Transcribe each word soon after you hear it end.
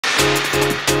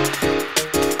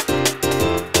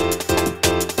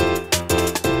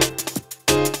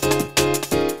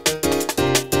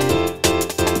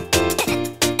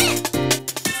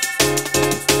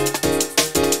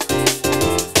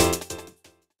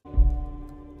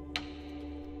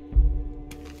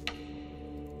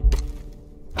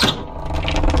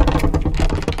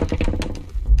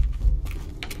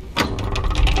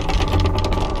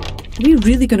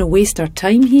really going to waste our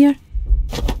time here?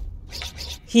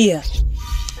 Here.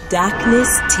 Darkness,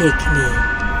 take me.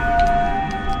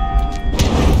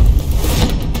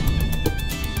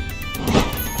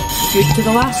 Good to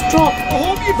the last drop. I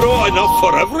hope you brought enough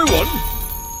for everyone.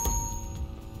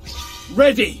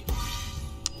 Ready.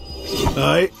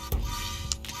 Aye.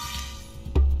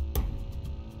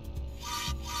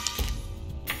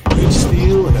 Good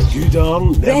steel and a good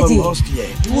arm, never Ready. lost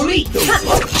yet. We'll eat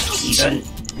those even.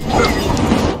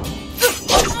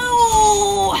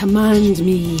 Oh, command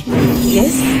me.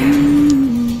 Yes?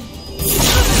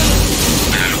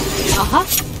 Uh-huh.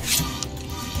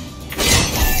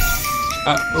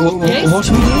 Yes? What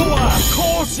are we doing? Our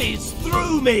courses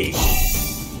through me.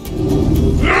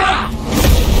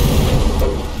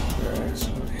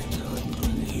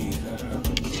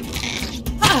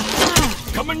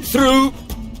 Coming through.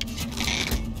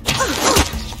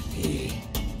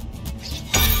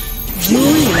 You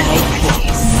like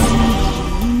this.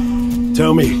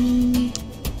 Tell me.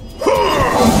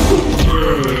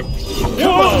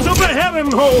 Walls of the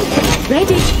heaven hole.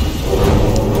 Ready?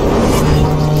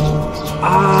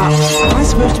 Am I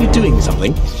supposed to be doing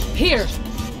something? Here.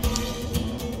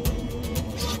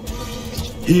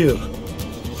 Here.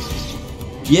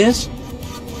 Yes?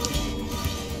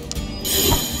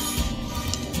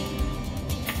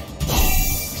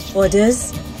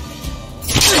 Orders?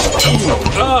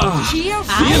 Here.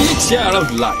 The inXile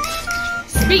of life.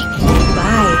 Speak.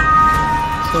 Bye.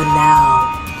 For now.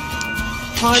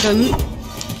 Pardon.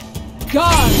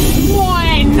 God,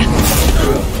 one.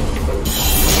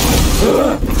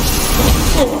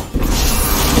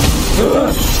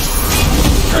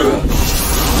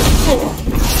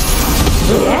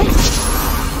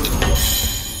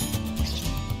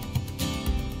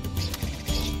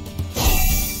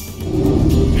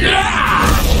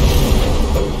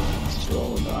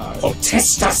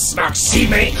 Potestas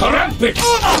maxime corrumpit.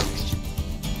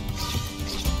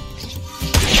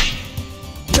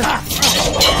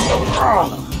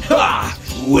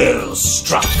 Well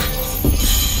struck.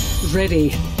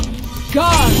 Ready.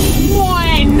 God,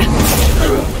 one.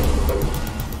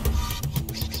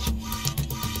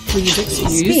 Please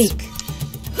excuse. Speak.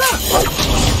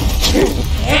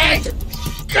 Head,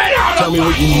 get out Tell of me my...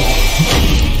 what you need.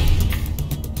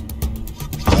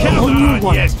 Come on,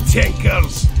 one. you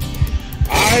tinkers.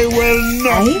 I will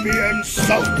not Aye? be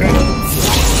insulted.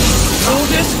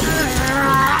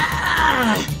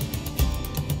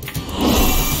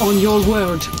 On your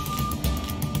word.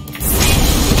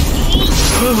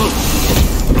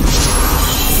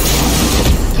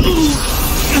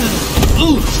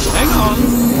 Hang on.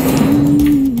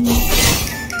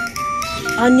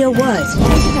 On your word.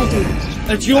 What should I do?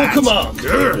 At your command.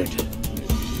 Good.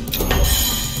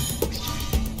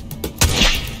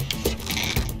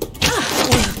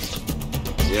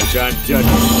 You can't judge.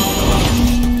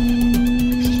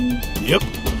 Yep.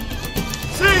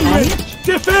 Sing it.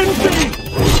 Defend me.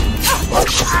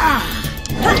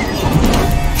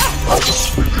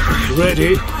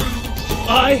 Ready.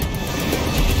 Aye.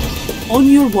 On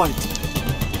your word.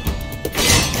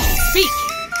 Speak.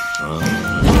 Oh,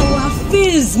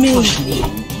 fizz me.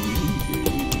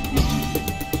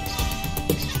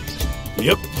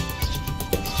 Yep.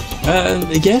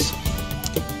 Yes?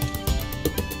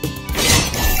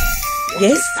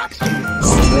 Yes?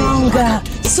 Stronger.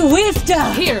 Swifter.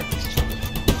 Here.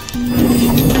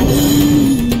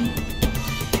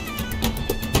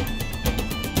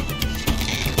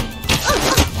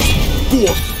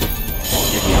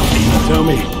 Tell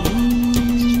me.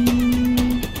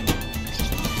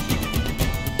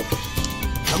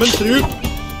 Coming through.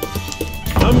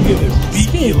 I'm gonna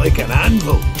beat you like an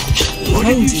anvil. What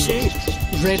did you say?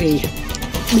 Ready.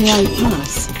 May I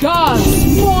pass? God,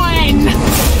 one.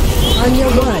 On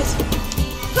your word.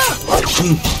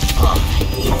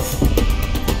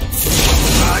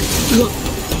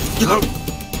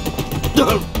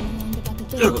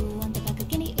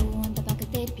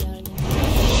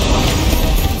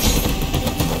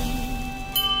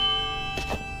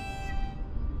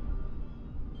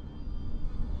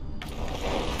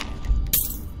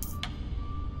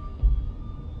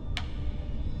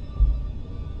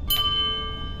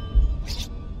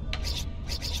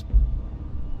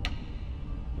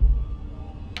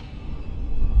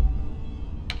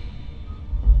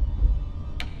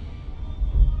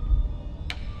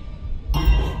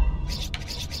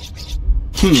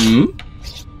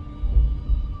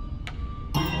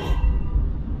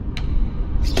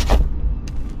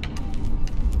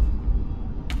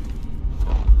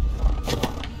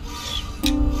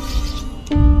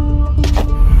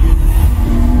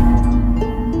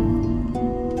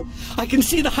 I can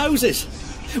see the houses.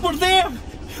 We're there!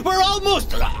 We're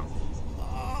almost...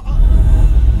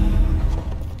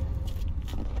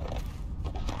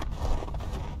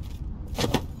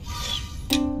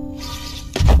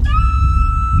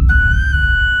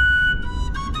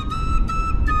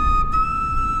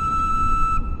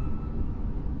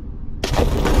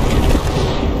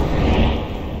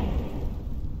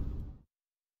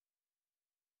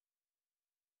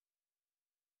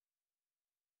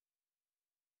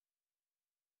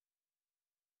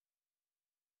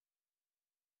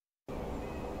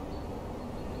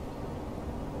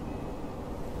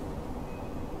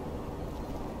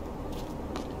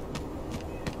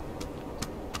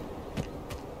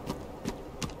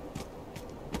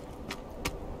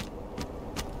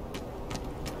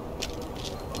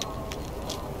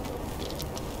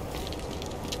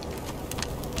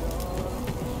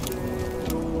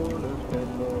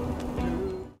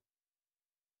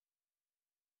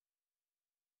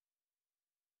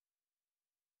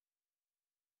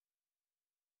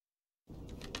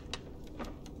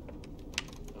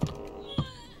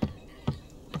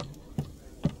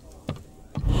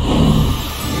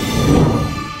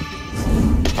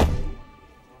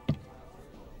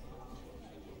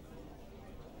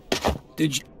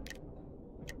 Did you...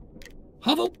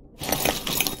 Havel?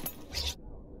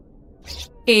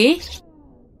 Eh?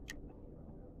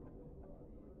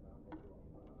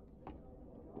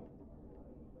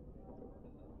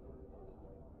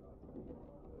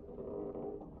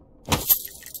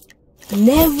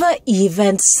 Never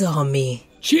even saw me.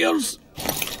 Cheers!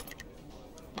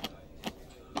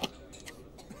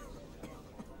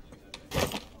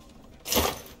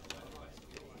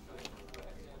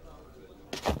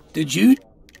 Did you...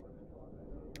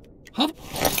 Have...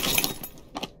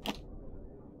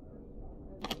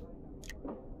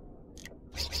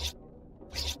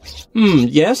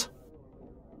 Yes?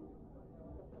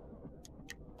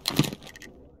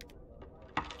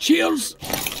 Cheers!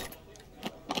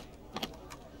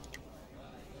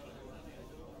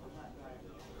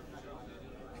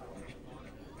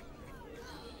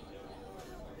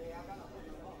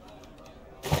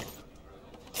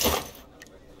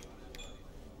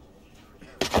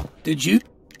 Did you...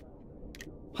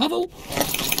 Havel?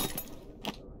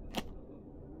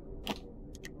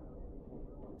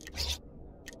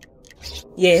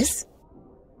 Yes?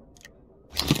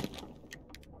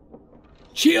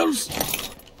 Cheers!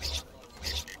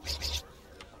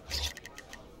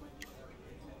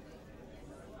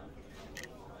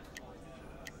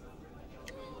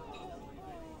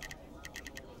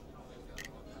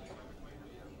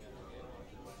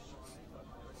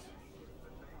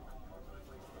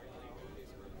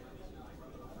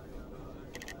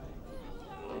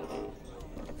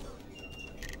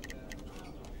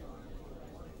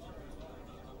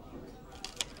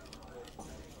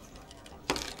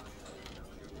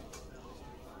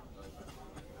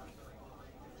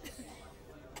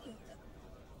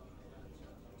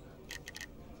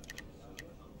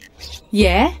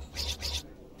 Yeah?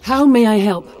 How may I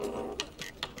help?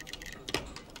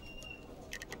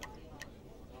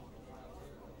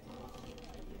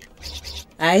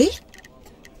 Aye?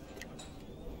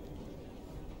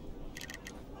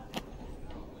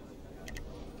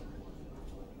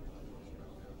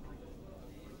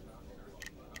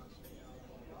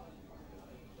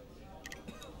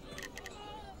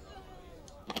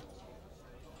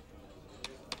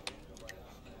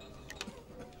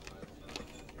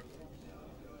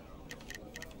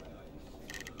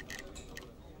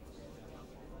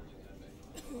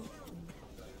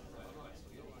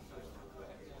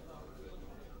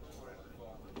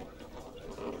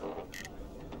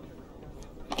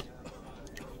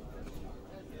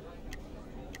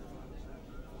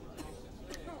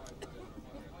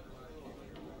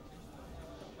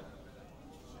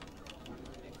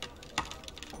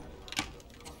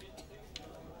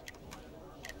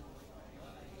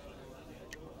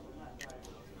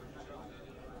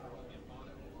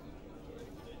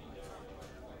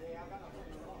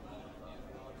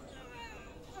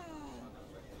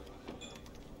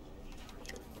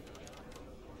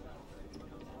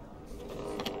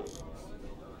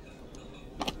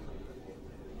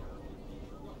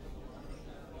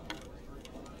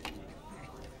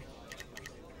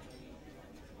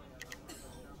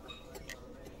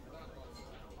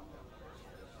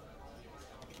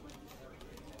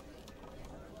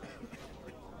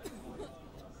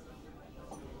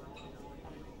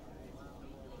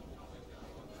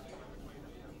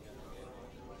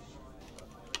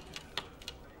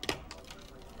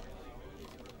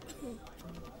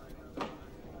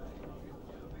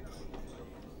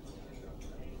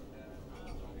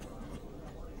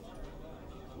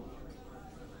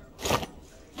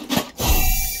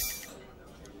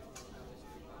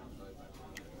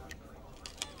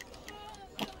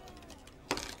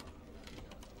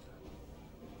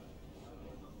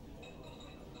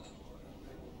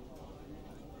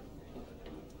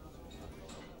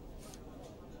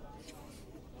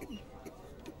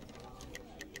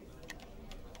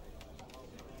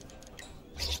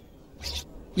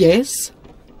 Yes?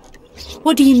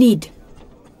 What do you need?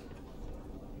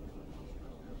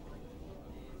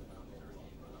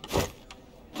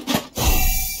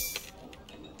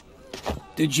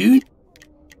 Did you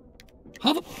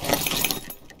have a...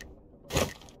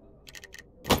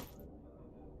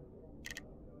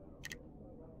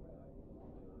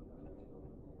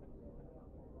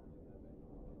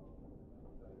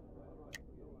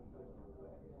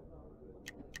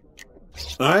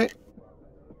 Aye.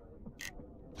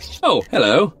 Oh,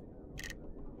 hello.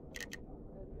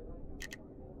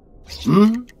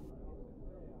 Hmm?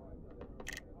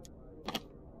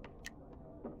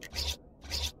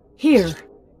 Here.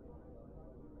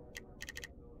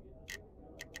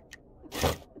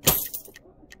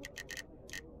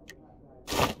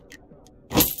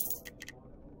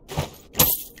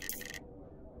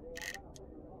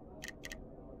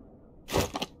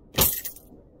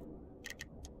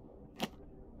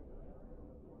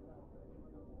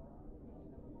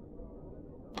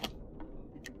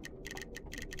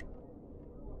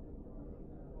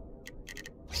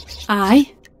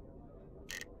 Aye.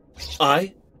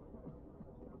 Aye.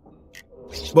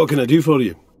 What can I do for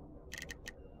you?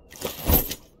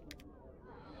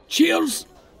 Cheers!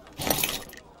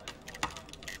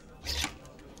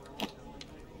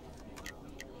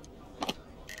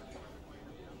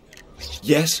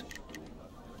 Yes.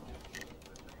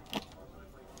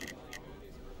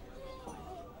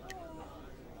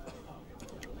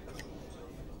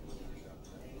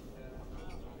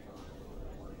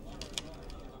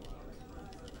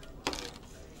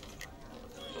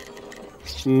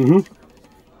 Mm-hmm.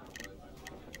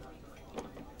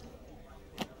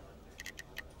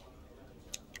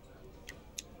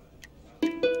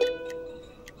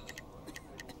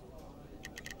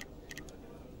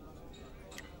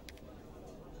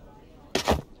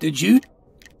 Did you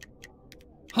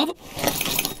have a...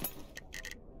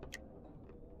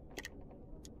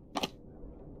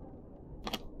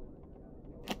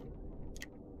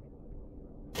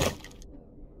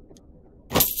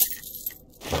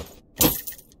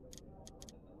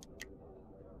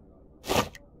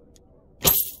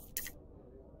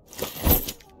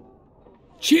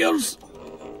 Cheers!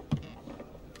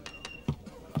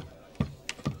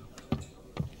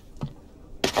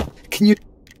 Can you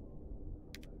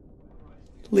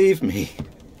leave me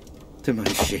to my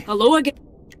shame? Hello again.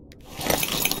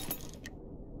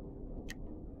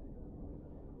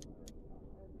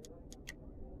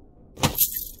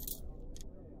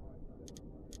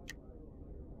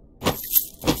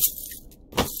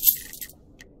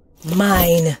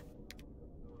 Mine.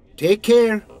 Take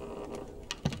care.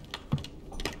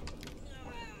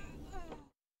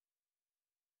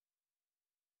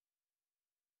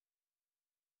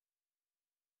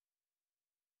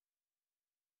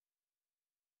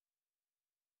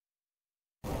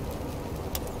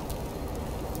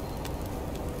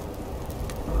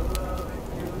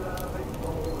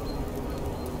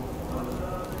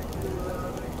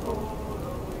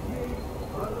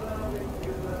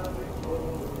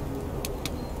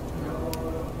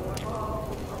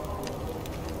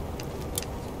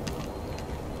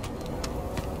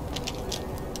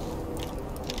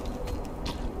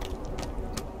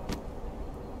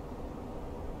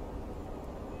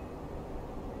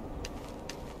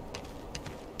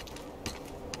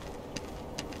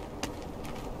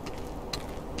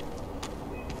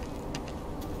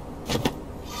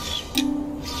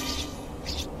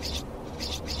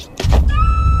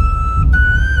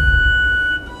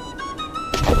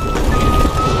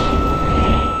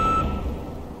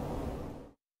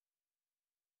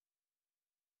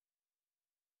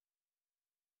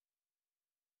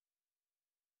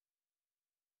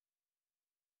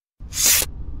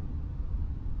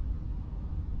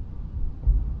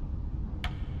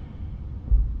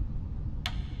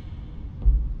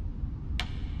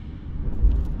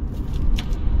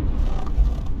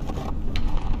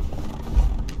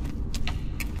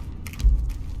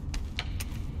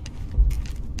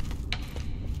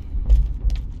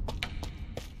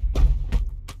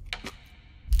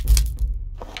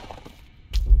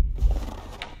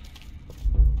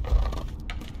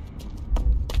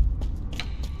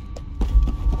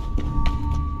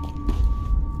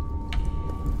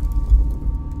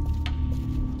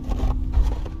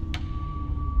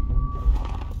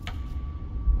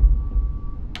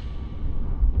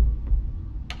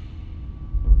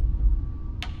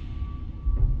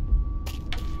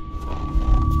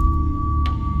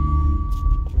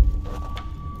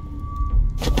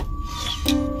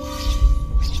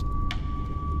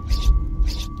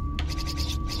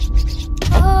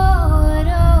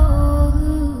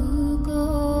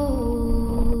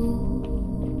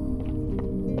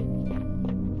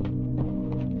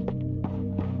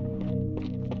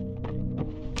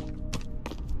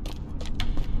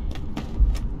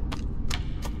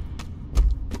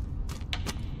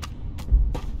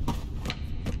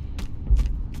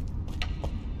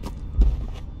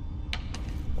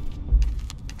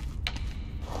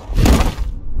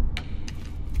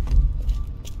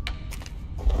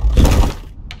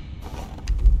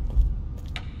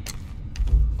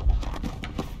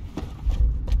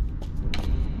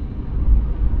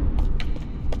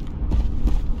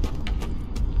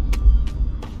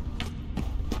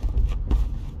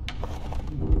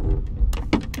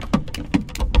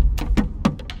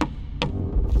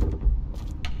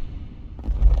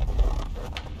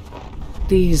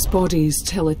 These bodies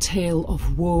tell a tale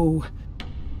of woe.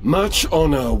 Much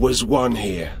honor was won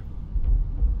here.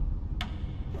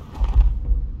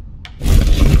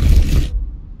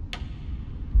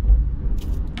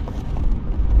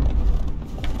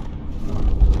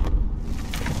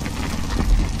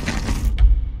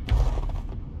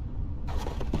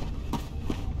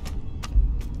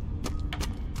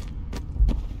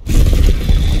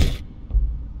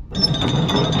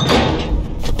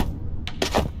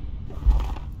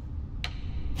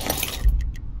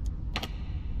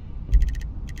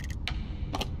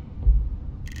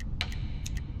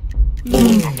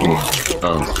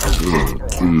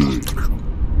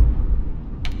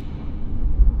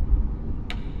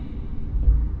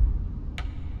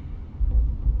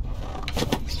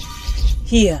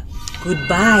 Here,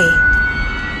 goodbye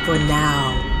for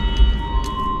now.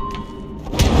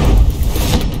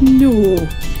 No,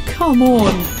 come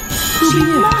on. We'll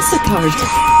be massacred.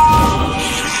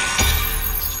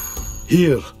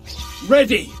 Here.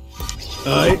 Ready.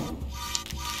 Aye.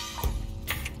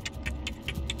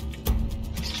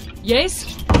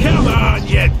 Yes? Come on,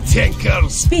 you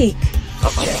tinkers! Speak.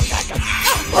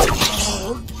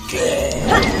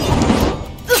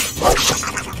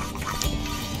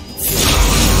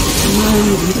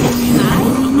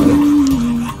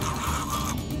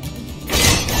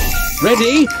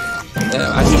 Ready?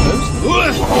 I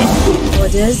suppose.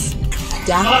 Orders,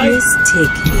 darkness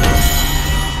take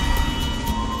you.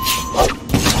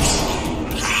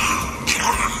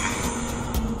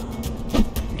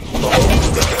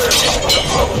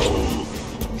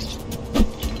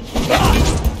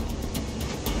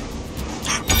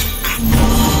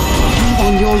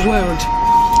 On your word.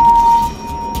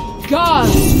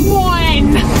 God's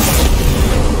mine!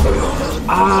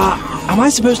 Am I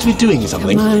supposed to be doing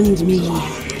something? Command me.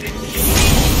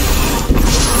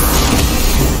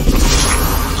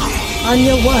 On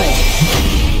your word.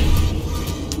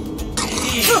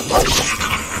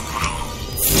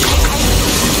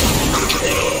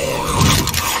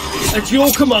 At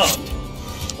your command.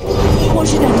 What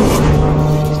should I do?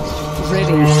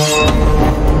 Ready.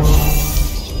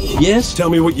 Yes? Tell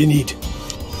me what you need.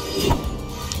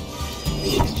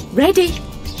 Ready.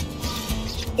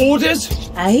 Orders.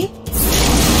 Aye?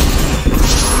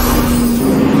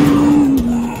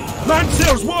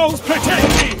 Lancers, walls, protect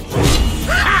me!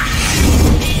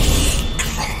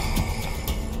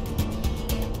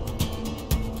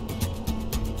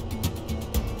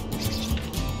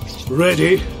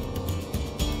 Ready?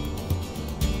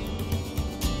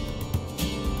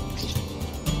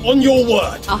 On your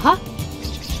word. Uh-huh.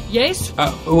 Yes?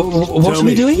 What Tell are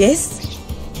we me. doing? Yes?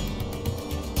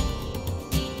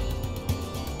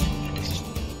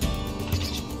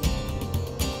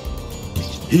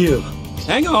 Here.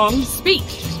 Hang on. Speak.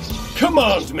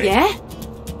 Command me. Yeah?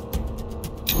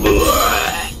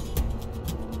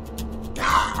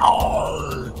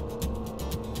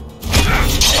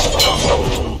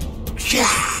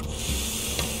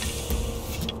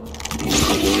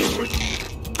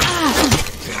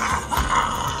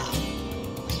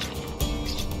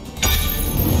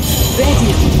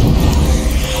 Ready.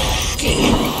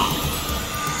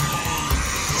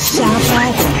 Sharper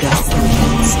than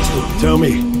the Tell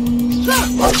me.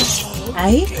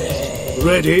 Aye?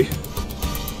 Ready?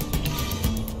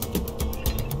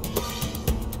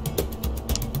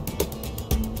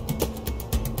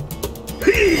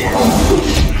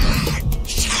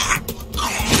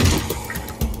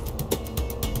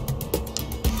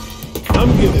 I'm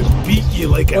gonna beat you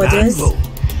like an Orders. anvil.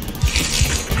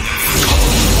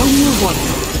 On your word.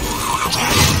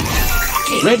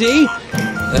 Ready?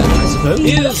 I suppose.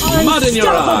 Here's mud in your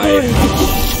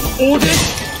eye. Orders.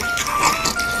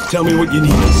 Tell me what you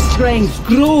need. Strength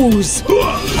grows.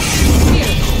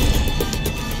 Here.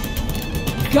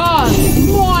 God's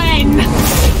mine!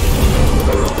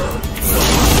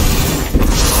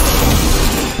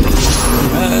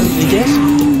 Yes?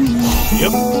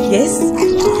 Yep. Yes?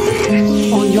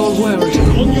 On your word.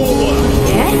 On your word.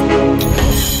 Yeah?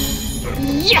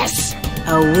 Yes!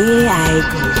 Away I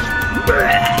go.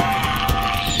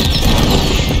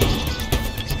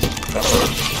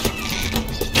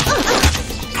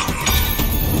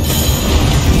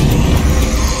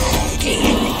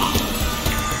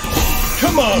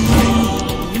 Command me.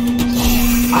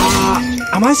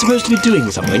 Am I supposed to be doing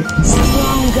something?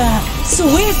 Stronger,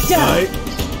 swifter, Aye.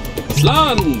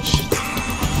 Lunge!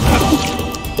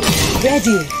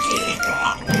 ready.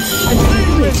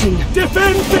 Waiting.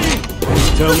 Defend me!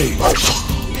 Tell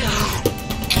me.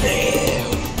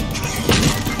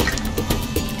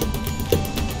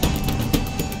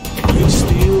 Good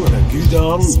steel and a good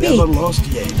arm, Speak. never lost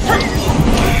yet.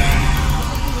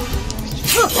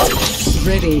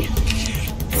 Ready.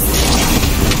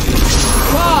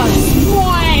 Was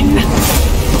mine!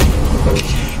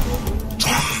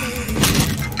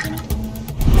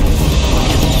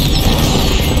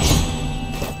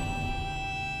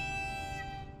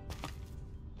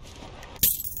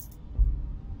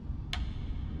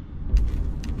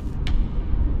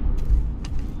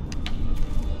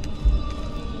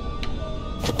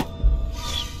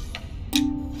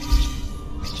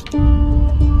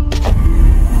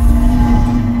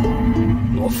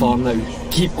 Not far now.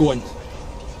 Keep going.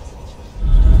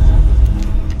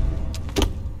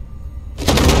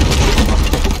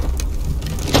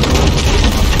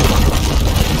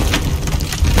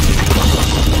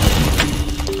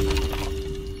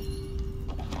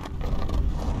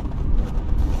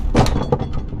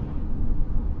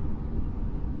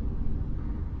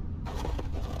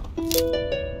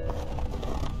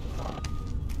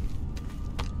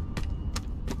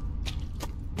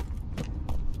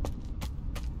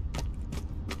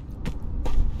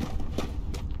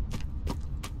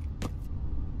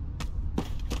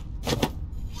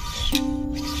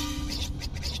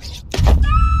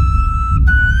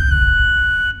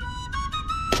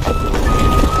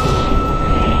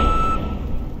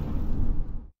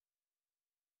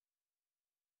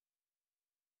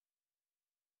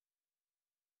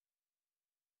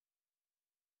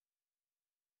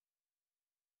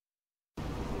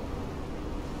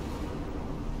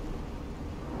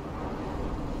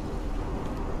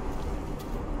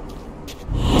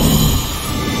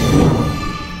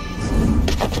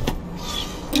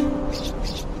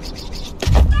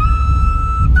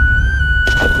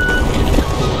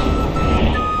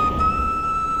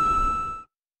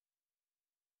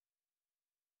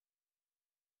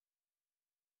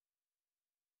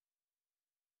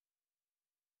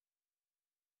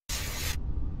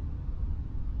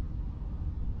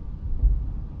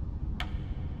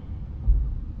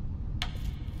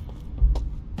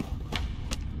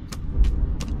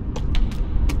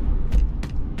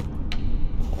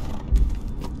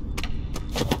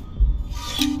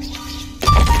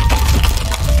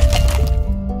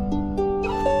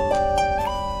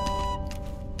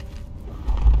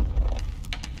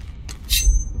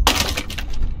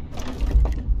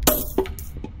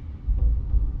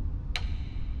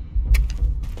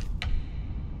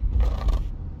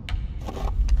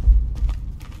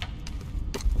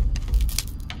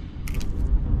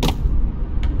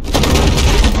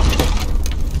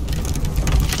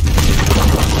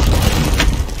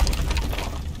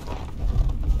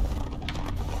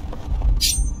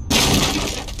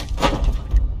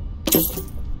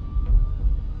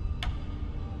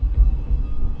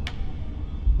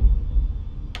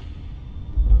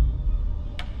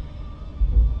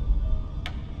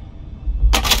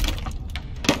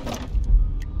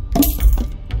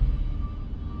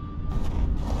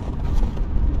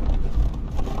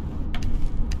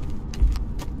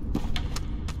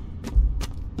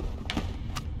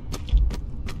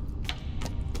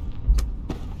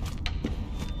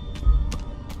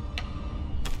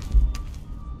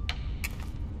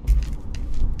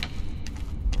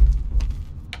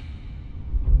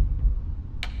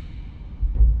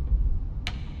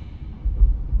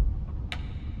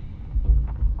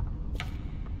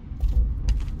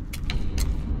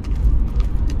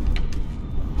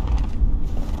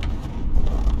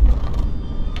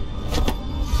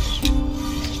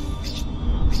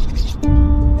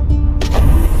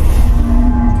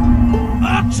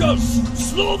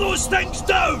 Slow those things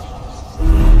down!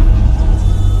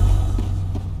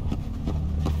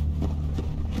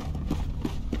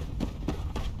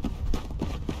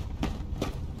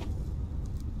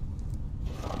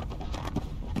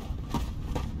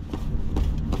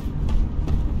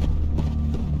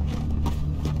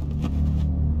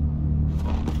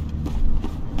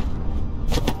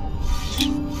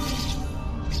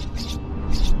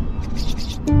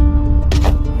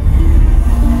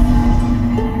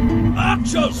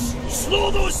 Archers!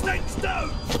 Slow those things down!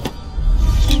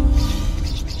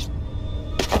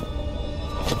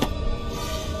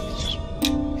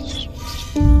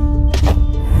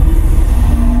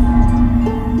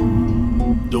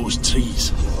 Those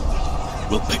trees.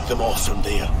 We'll pick them off from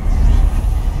there.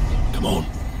 Come on.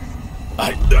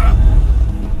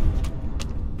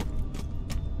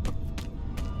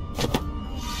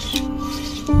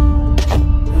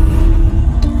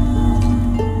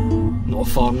 Not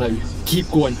far now.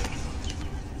 Keep going.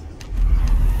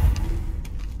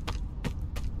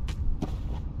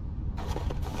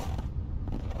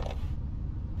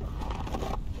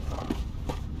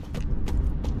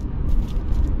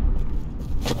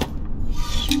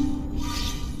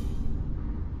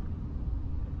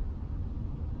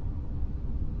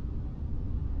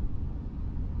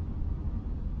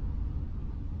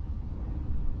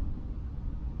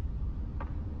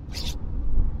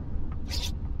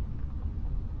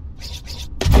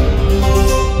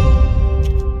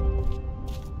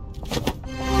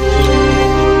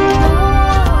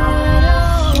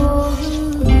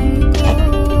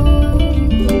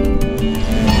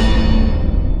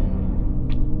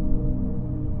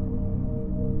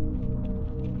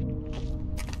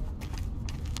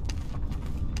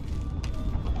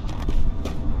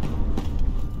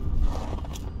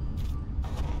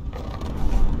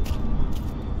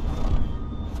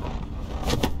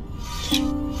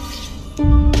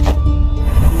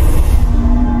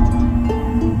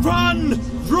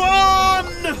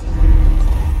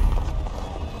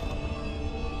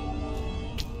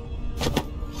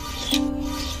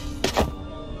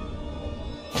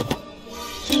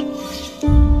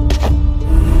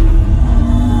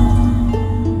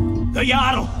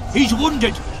 He's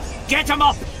wounded! Get him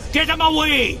up! Get him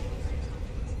away!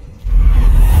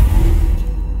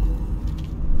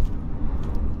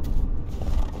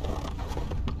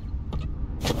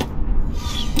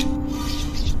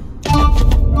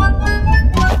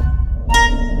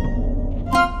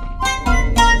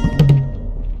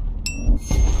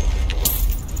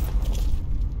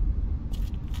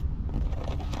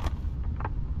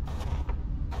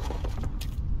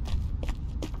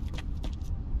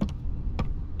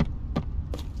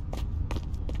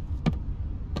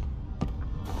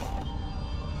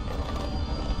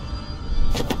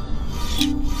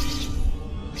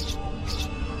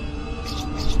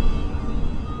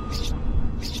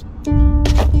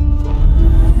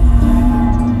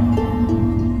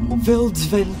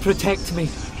 Vildsvin, protect me.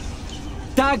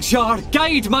 Dagshar,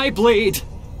 guide my blade!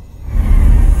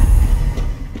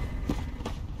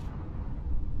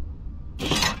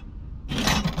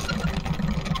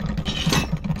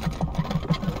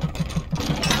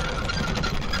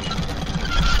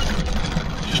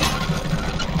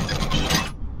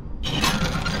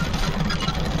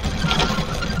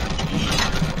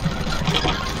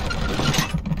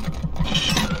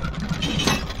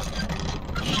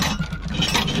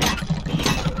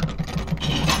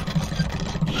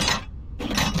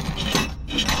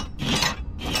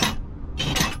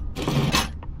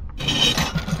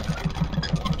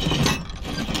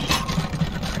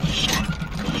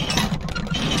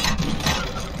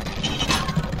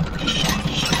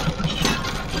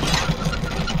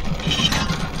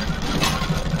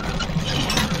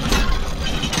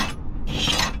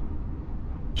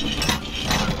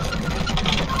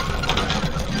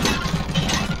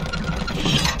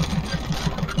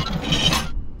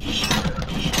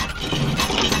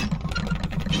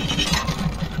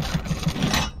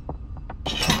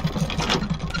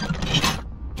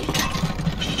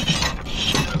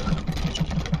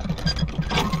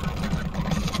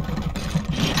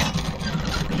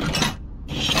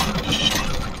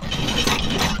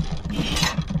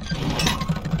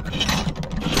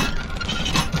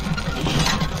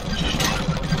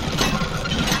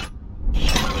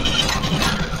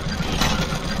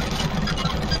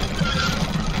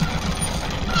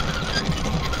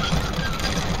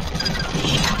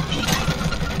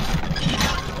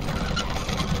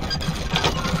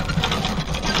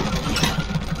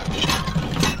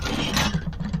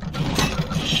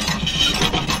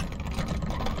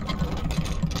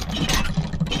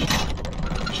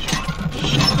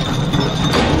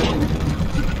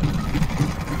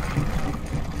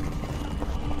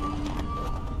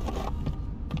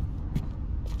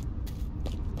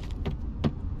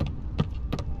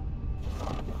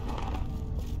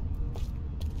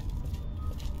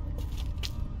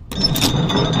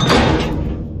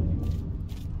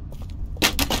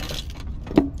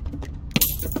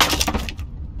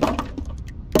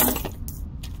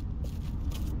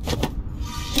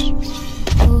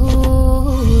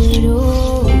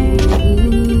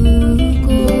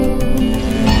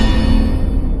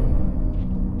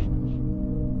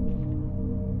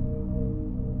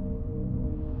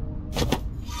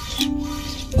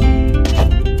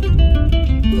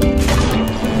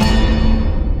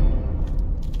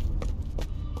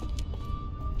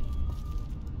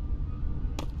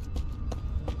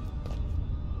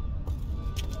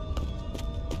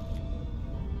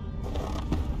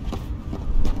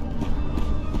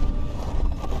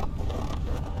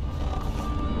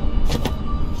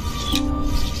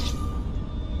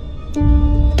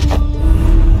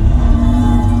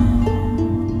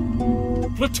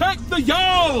 Protect the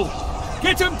Jarl!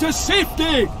 Get him to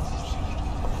safety!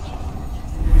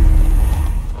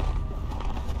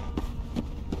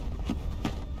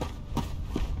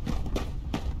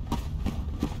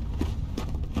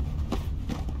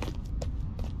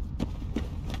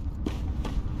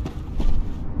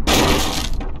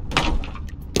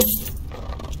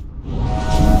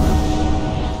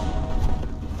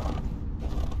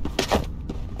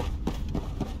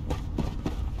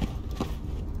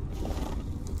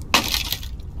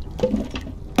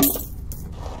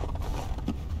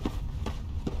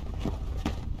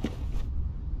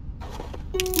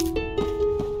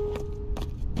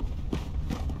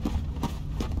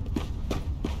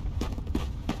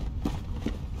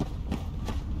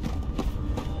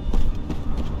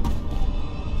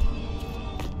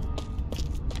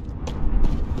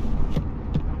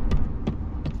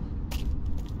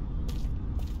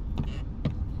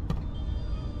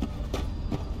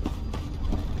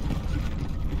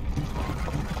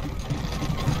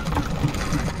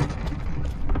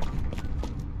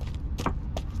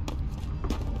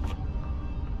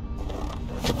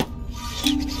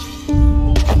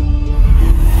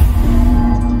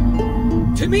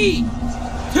 me!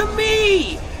 To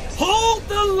me! Hold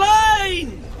the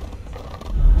line!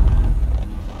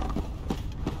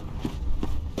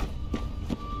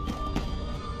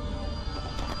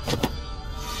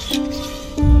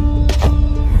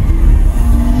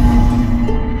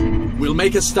 We'll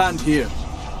make a stand here.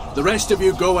 The rest of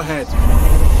you go ahead.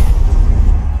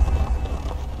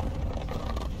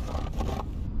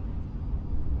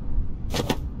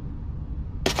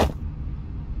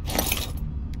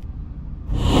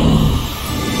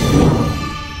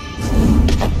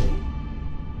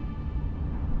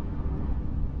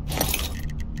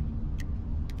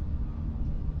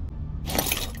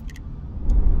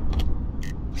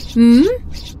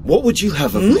 What would you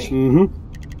have of me? Mm-hmm.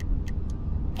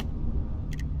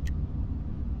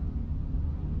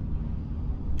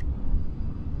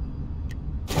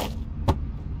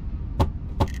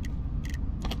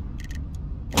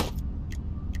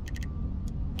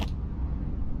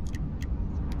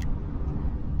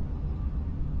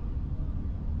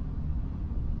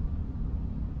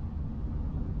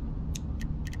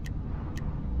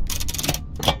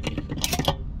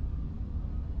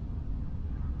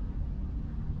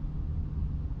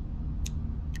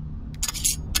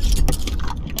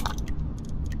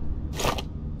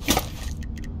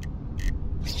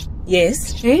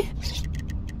 Yes? Eh?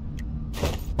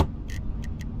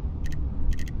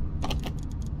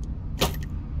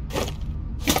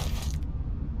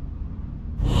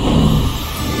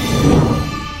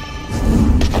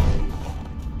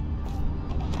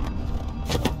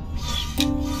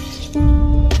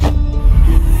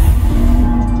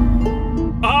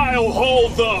 I'll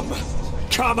hold them!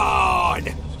 Come on!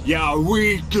 Ya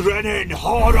wee grinning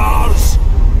horrors!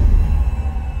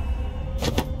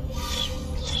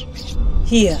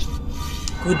 Here.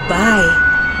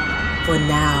 Goodbye. For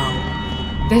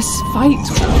now. This fight.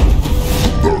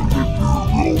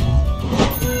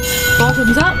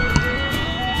 Bottoms up.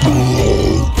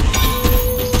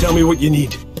 Tell me what you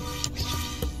need.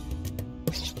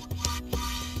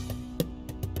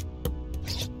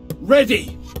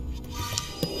 Ready!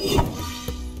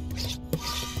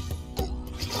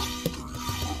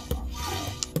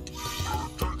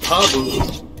 Pardon?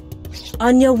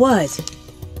 On your word.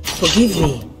 Forgive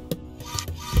me.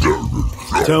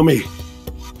 Tell me.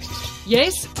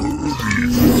 Yes?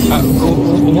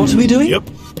 What are we doing? Yep.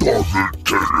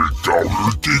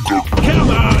 Come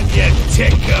on, you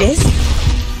ticker! Yes?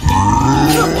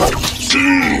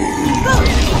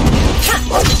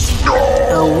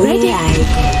 Away I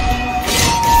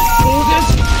Orders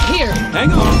here.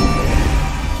 Hang on.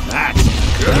 That's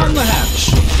good! Down the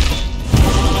hatch.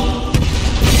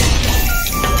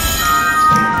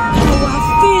 go. What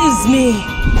fills me?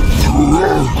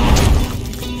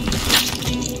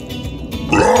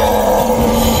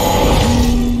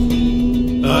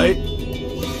 Aye.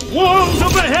 Walls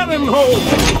of the heaven hole!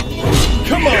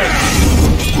 Come on!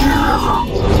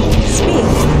 Speak.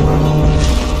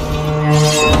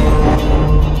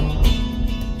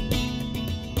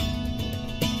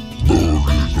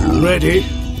 Ready?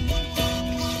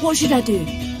 What should I do?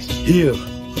 Here.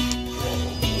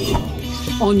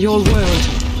 On your word.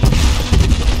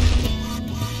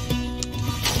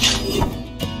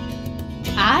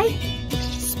 I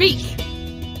speak.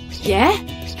 Yeah?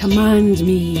 Command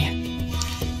me.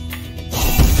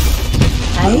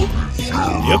 Aye?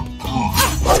 Yep.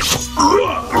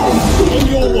 On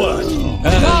your word!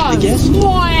 Yes.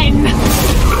 Mine.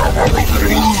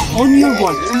 On your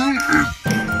what?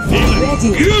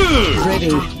 Ready.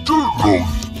 Ready.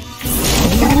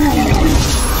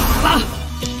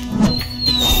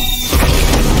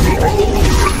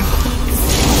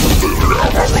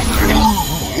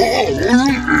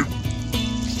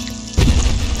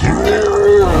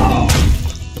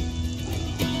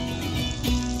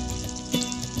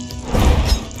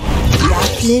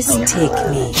 Darkness take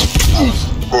me.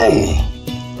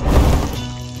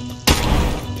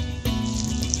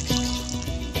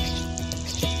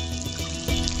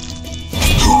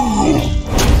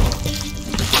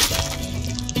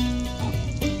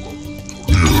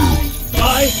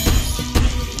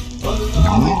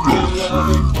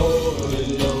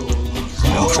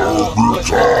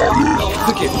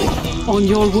 Forgive me. On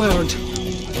your word.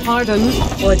 Pardon.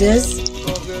 Orders.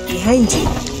 Behind you.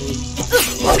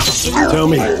 Tell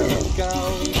me.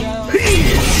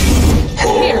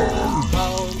 Here.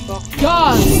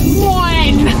 God's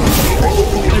mine.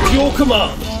 At your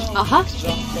command. Uh-huh.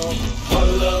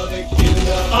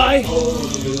 Aye.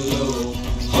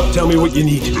 Tell me what you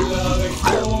need.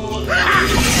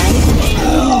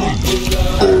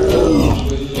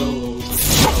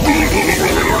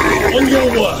 On your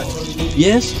word.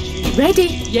 Yes? Ready.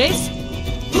 Yes?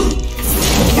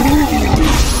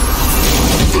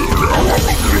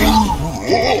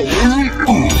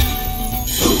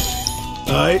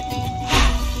 Aye.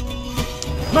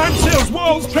 Mansell's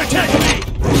walls protect me!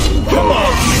 Come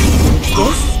on!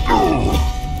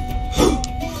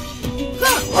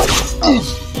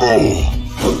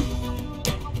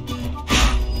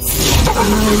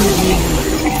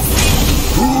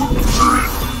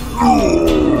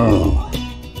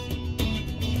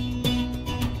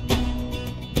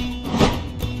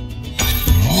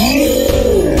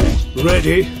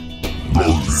 Ready?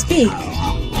 Speak.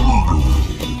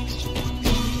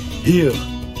 Here.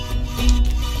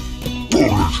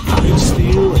 Good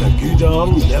steel and a good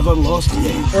arm never lost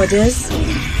yet. Orders.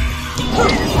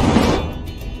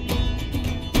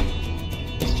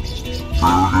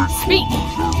 Speak.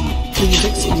 Please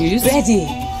excuse. Ready.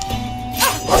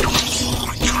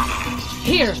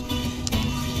 Here.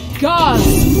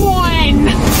 God's mine.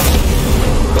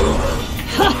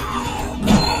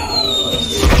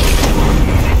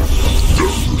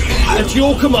 At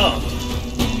your command.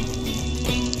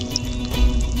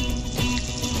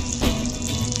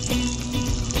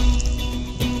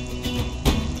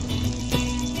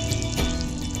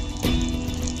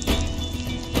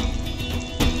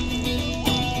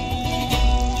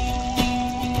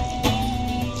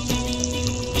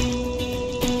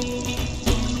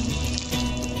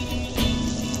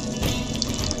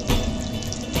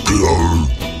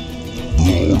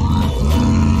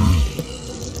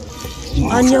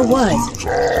 On your word.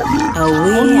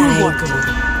 Away I go.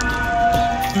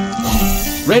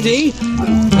 Ready?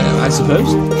 I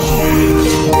suppose.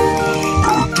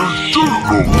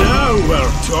 Now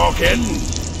we're talking.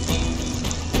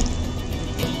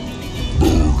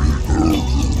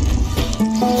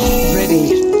 Ready.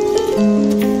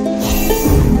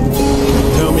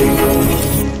 Tell me.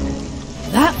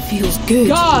 That feels good.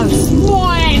 God's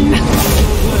mine.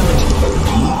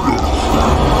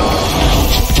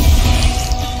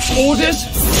 Orders?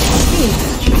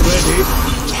 Ready?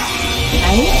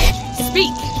 Aye.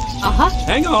 Speak.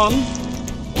 Hang on.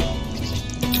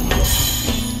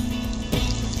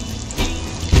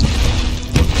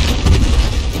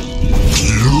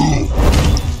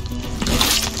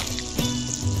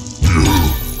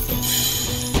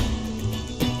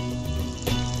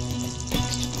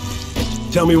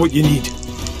 Tell me what you need.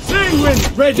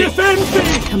 Sanguine! Ready! Defend me!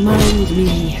 Command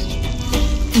me.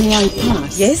 May I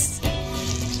pass? Yes.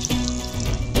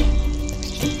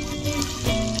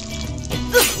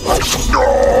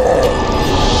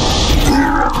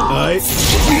 Aye.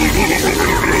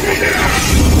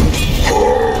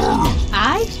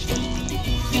 I?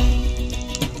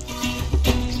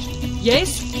 Yes?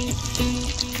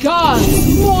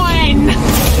 God's mine!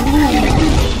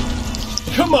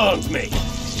 Command me!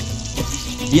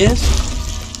 Yes?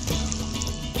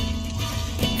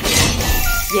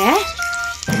 Yeah?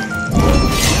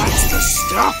 That's the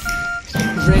stuff!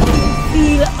 Ready.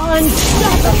 Feel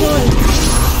unstoppable.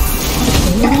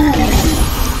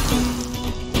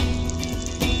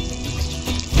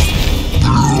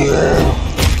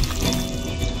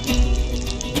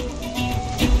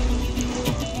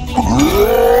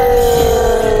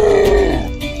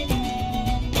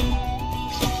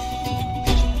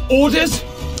 Orders?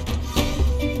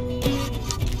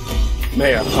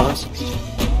 May I pass?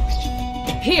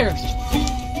 Here.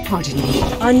 Pardon me.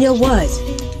 On your word.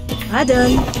 I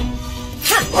done.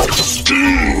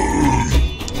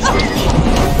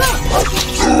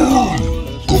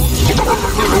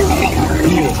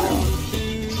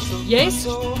 Yes?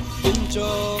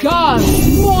 God's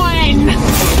mine!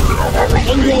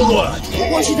 On your word!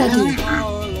 What should I do?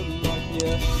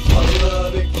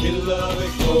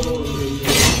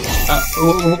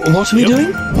 What are we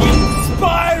doing?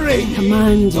 Inspiring!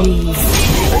 Command me.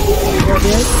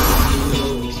 Orders.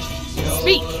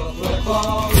 Speak.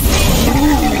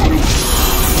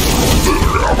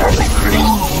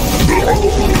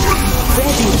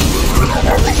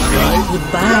 Ready.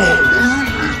 Goodbye.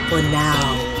 For now.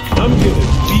 I'm gonna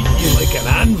beat you like an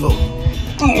anvil.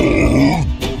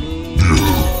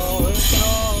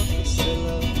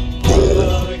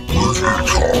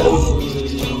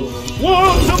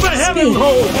 Walls of the heaven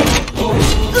hole!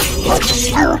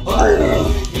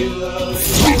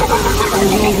 On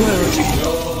your word.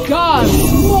 God's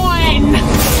mine!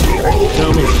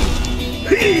 Tell me.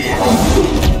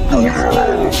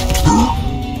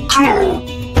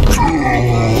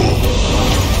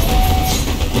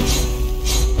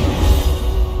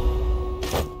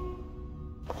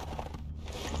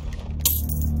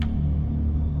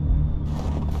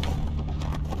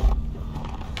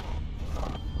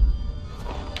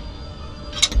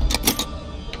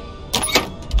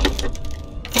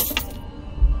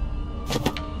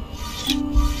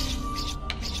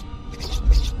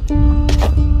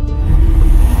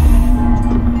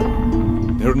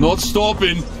 They're not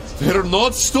stopping. They're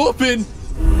not stopping.